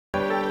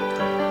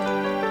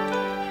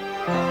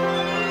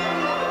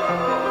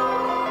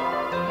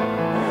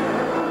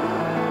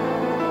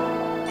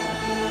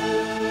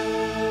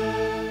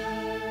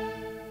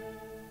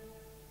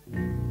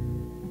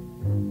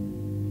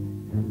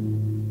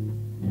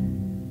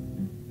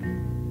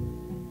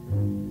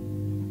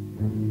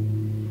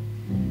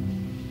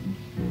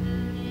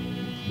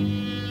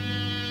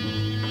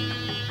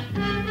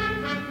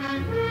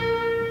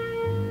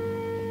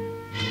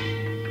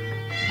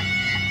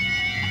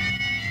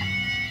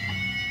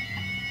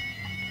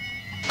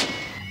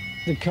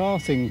The car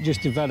thing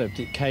just developed,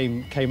 it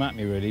came at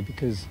me really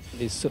because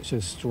it's such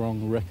a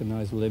strong,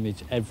 recognisable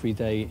image,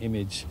 everyday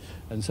image.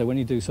 And so when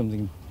you do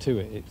something to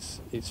it,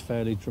 it's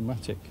fairly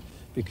dramatic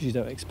because you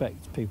don't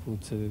expect people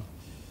to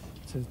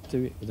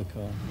do it with a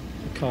car.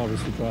 The car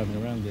is for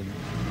driving around in.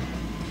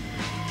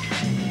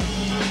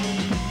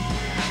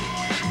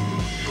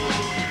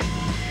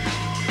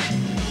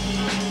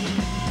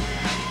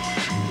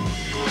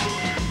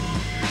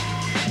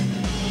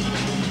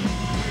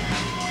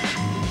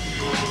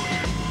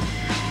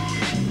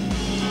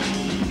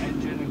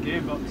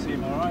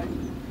 Seem all right.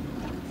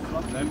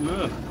 Not them,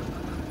 look.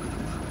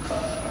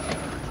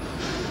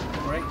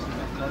 Brakes are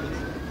not solid.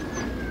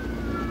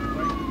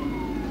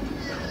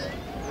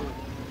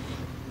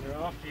 They're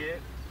after you.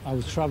 I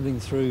was travelling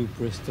through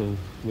Bristol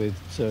with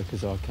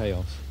Circus or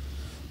Chaos.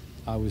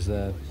 I was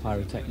their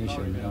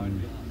pyrotechnician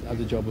and had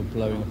the job of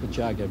blowing up a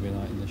Jag every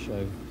night in the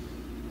show.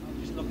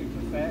 I'm just looking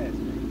for fares.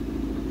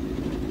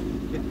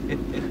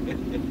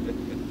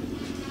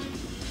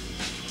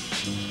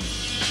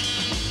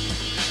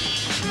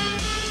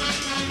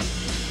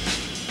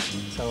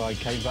 So I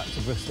came back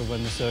to Bristol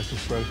when the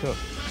circus broke up,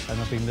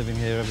 and I've been living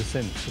here ever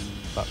since,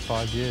 about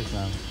 5 years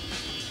now.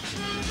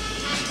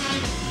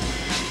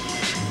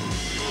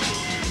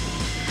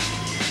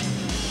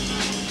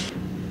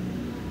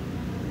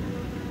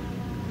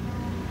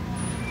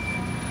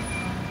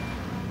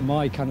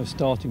 My kind of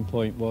starting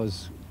point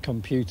was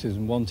computers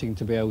and wanting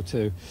to be able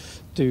to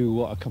do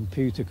what a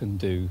computer can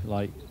do.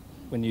 Like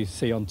when you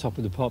see on Top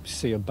of the Pops, you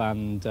see a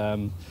band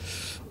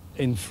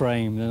in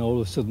frame, and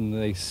all of a sudden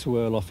they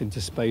swirl off into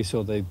space,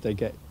 or they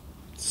get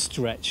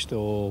stretched,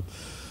 or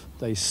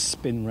they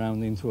spin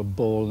round into a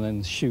ball and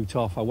then shoot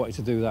off. I wanted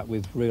to do that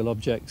with real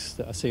objects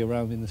that I see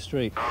around in the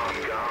street.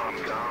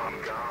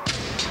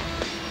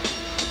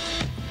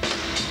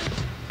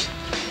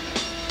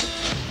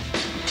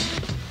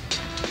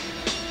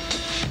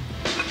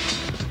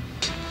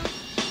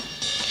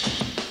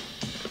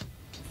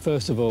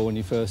 First of all, when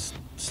you first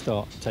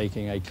start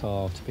taking a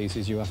car to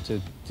pieces, you have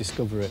to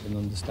discover it and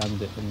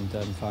understand it and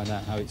find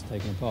out how it's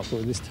taken apart. But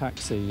with this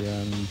taxi,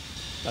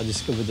 I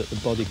discovered that the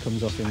body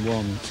comes off in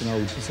one. It's an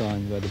old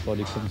design where the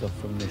body comes off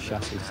from the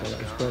chassis, so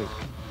that was great.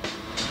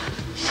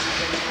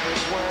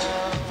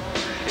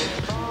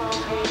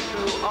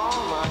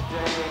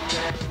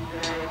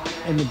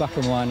 In the back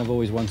of my mind, I've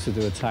always wanted to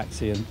do a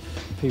taxi, and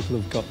people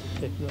have got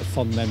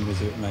fond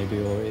memories of it maybe,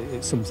 or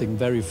it's something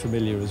very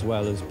familiar as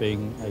well as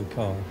being a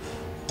car.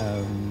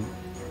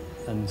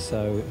 And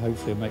so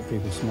hopefully it'll make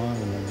people smile.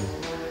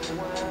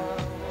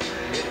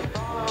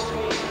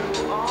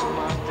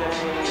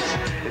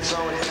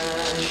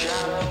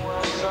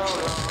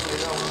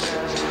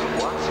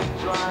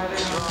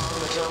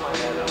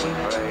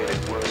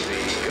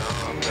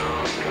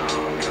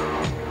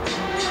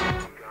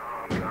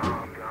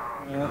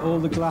 All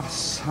the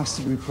glass has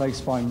to be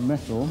replaced by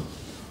metal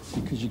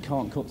because you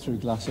can't cut through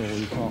glass, or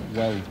you can't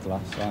weld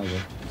glass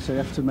either. So you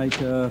have to make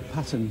a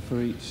pattern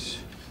for each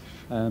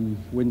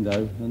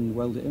window and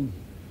weld it in.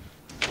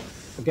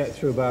 I'll get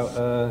through about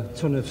a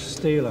ton of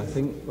steel, I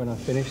think, when I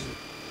finish.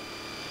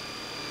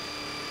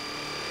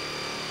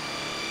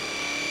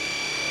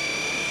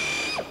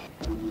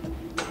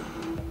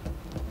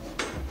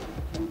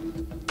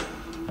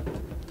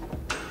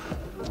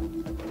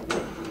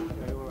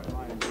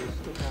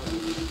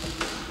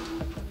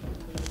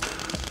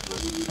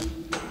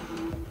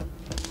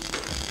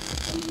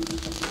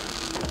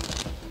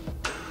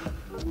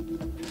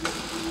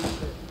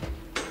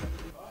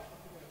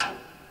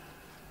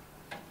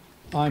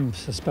 I'm,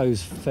 I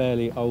suppose,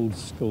 fairly old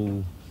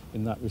school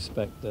in that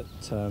respect, that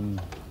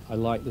I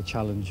like the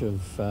challenge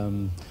of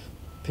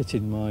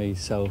pitting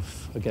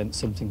myself against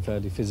something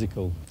fairly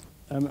physical.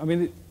 I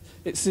mean,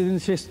 it's an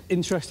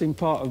interesting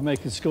part of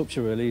making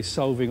sculpture, really,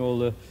 solving all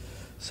the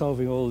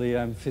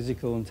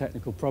physical and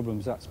technical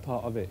problems. That's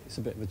part of it. It's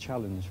a bit of a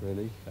challenge,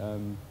 really.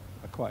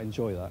 I quite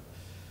enjoy that.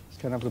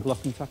 Just kind of have the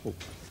block and tackle.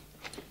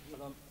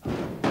 Well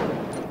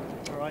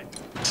done. All right.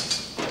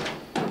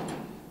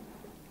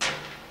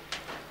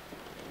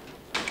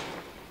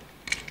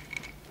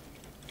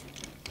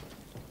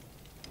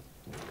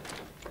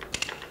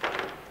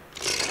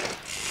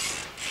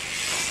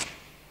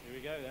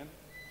 Then.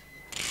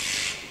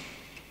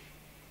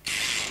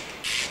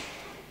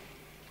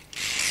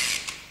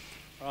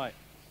 Right,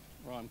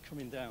 I'm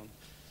coming down.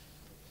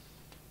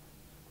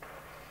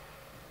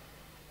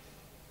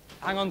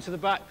 Hang on to the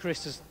back,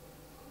 Chris.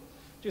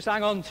 Just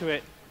hang on to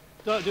it.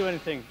 Don't do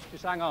anything,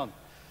 just hang on.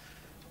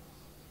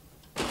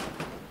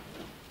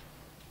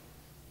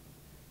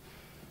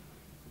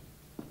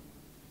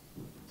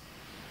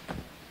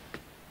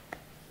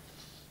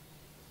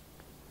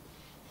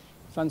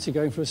 Fancy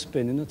going for a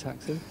spin in a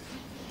taxi?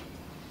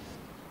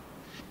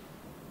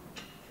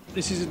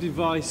 This is a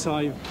device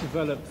I've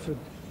developed for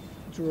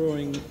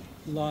drawing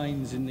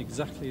lines in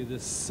exactly the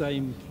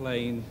same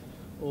plane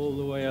all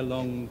the way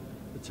along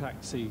the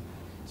taxi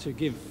to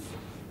give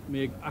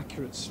me an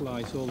accurate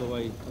slice all the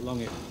way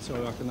along it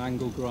so I can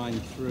angle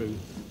grind through.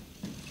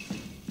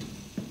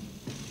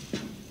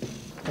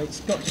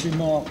 It's got to be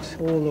marked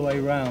all the way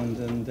round,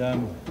 and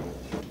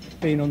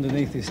being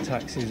underneath this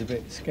taxi is a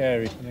bit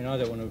scary. I mean, I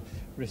don't want to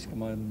risk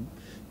my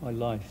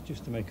life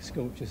just to make a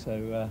sculpture,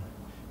 so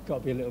got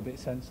to be a little bit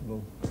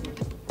sensible.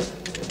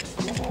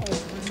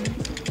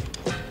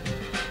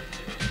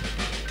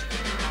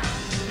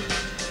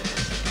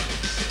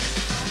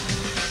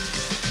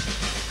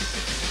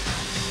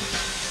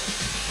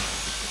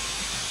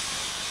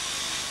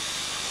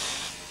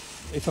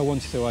 If I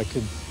wanted to, I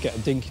could get a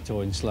dinky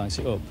toy and slice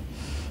it up,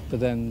 but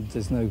then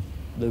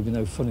there'll be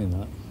no fun in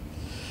that.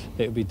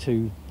 It would be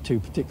too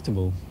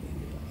predictable.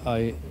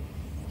 Doing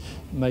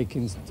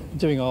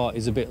art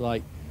is a bit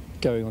like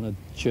going on a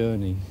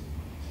journey,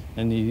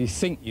 and you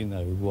think you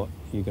know what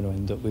you're going to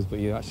end up with, but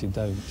you actually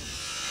don't.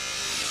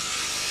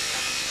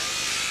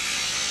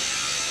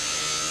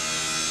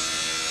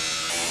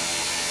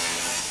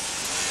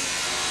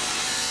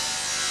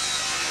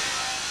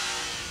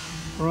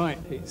 Right,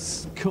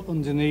 it's cut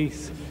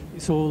underneath,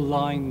 it's all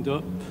lined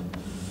up.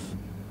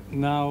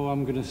 Now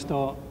I'm going to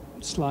start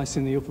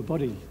slicing the upper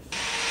body.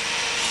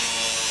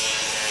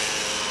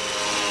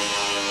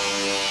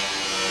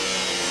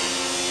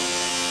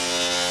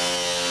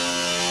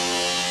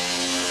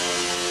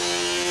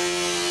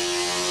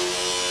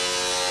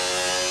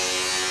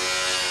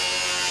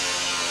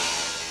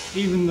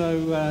 Even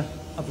though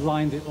I've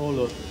lined it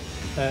all up,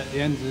 at the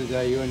end of the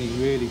day you only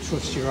really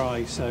trust your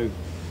eye, so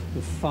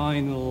the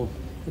final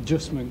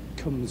adjustment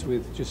comes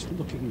with just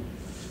looking.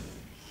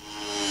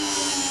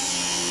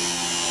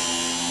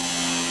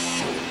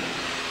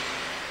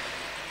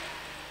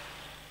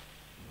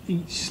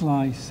 Each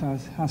slice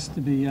has to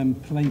be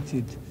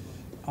plated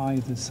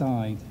either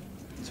side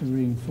to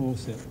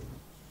reinforce it.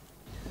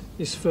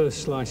 This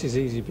first slice is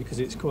easy because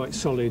it's quite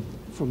solid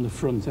from the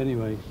front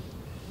anyway,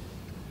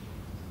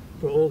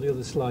 but all the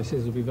other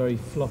slices will be very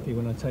floppy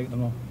when I take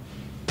them off.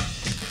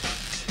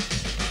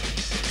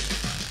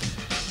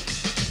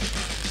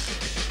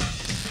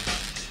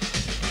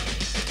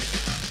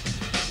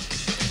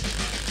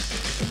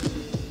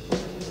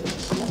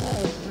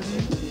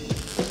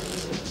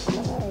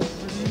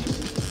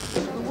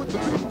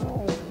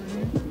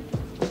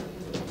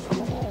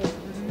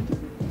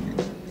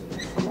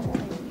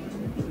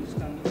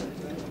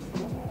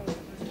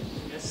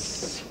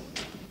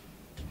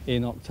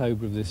 In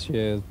October of this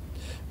year,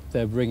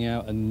 they're bringing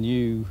out a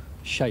new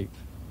shape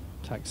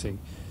taxi.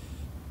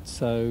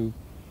 So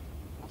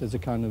there's a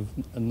kind of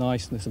a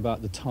niceness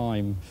about the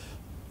time,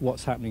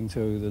 what's happening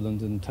to the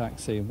London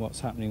taxi and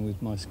what's happening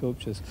with my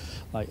sculptures.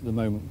 Like at the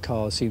moment,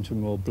 cars seem to be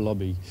more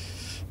blobby.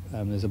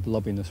 There's a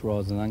blobbiness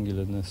rather than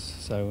angularness.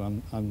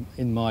 So I'm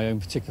in my own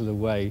particular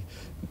way,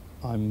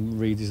 I'm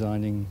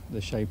redesigning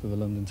the shape of a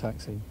London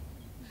taxi.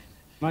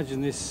 Imagine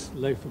this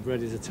loaf of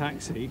bread is a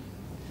taxi,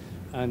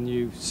 and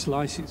you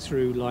slice it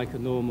through like a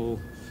normal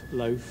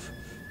loaf,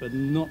 but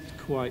not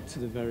quite to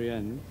the very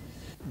end.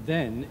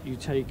 Then you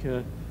take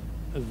a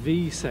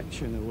V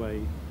section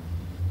away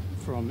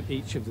from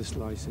each of the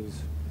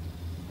slices.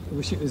 I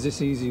wish it was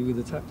this easy with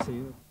the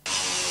taxi.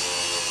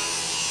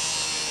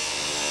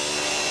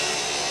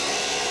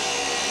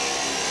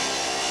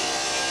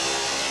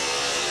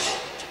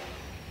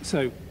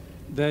 So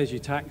there's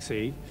your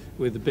taxi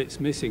with the bits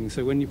missing.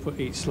 So when you put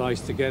each slice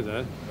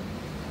together,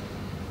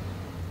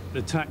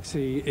 the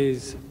taxi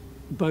is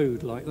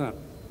bowed like that.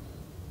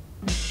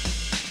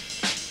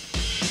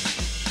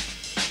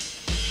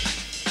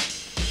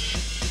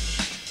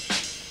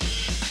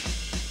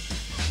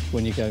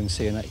 When you go and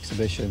see an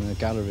exhibition, a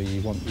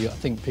gallery, I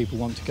think people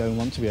want to go and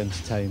want to be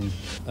entertained.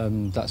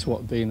 And that's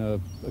what being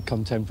a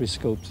contemporary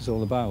sculptor is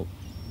all about,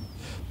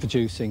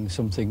 producing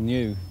something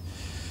new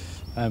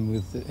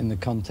in the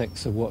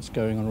context of what's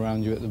going on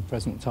around you at the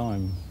present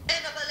time.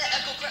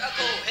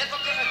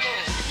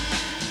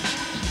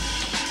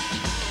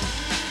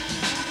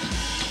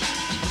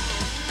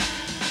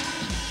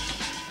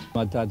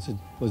 My dad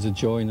was a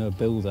joiner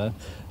builder,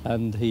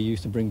 and he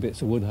used to bring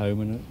bits of wood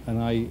home, and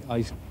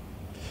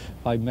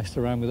I messed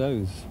around with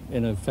those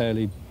in a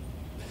fairly,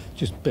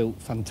 just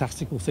built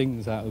fantastical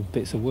things out of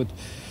bits of wood.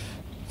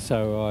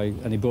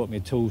 And he brought me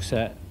a tool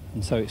set,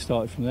 and so it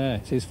started from there.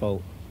 It's his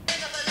fault.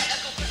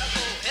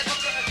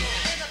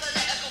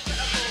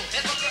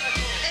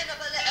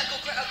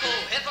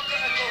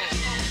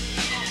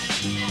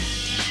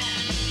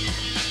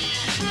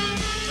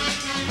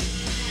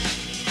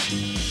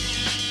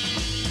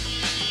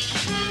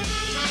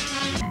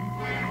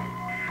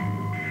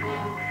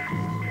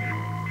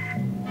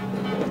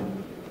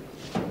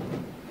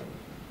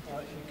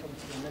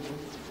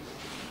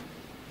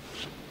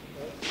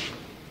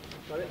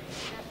 Got it?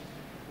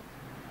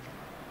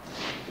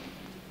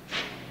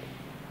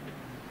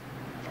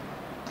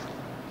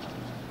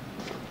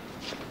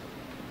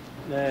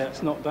 Yeah,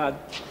 it's not bad.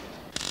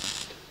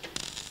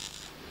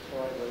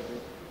 All right, baby.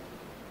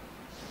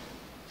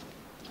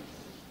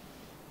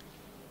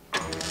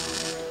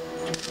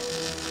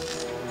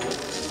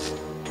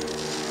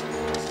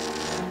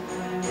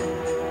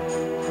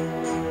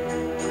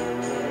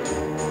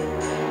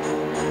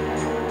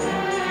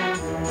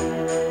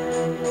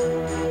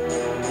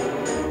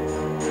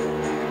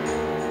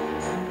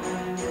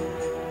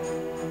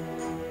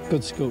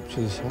 Good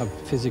sculptures have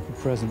physical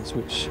presence,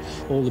 which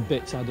all the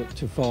bits add up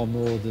to far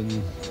more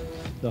than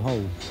the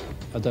whole.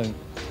 I don't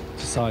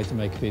decide to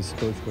make a piece of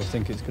sculpture or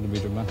think it's going to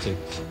be dramatic,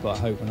 but I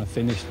hope when I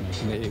finish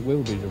making it, it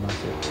will be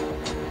dramatic.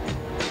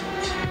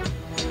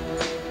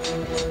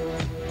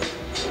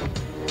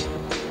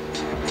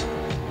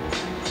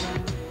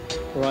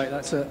 Right,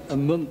 that's a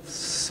month's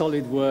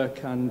solid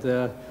work, and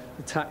the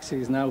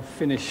taxi is now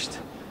finished.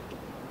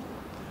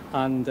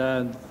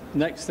 And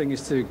next thing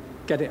is to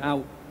get it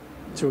out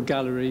to a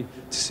gallery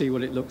to see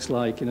what it looks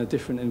like in a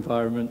different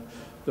environment.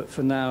 But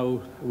for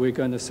now, we're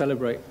going to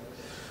celebrate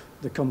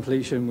the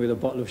completion with a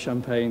bottle of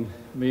champagne.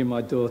 Me and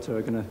my daughter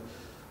are going to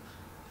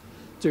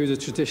do the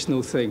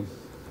traditional thing.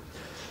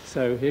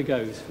 So here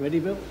goes. Ready,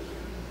 Bill?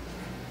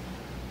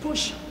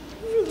 Push!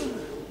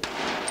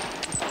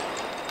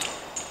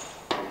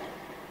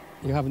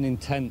 You have an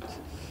intent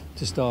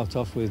to start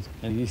off with,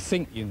 and you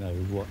think you know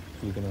what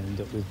you're going to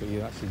end up with, but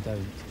you actually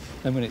don't.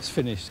 And when it's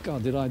finished,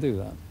 God, did I do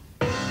that?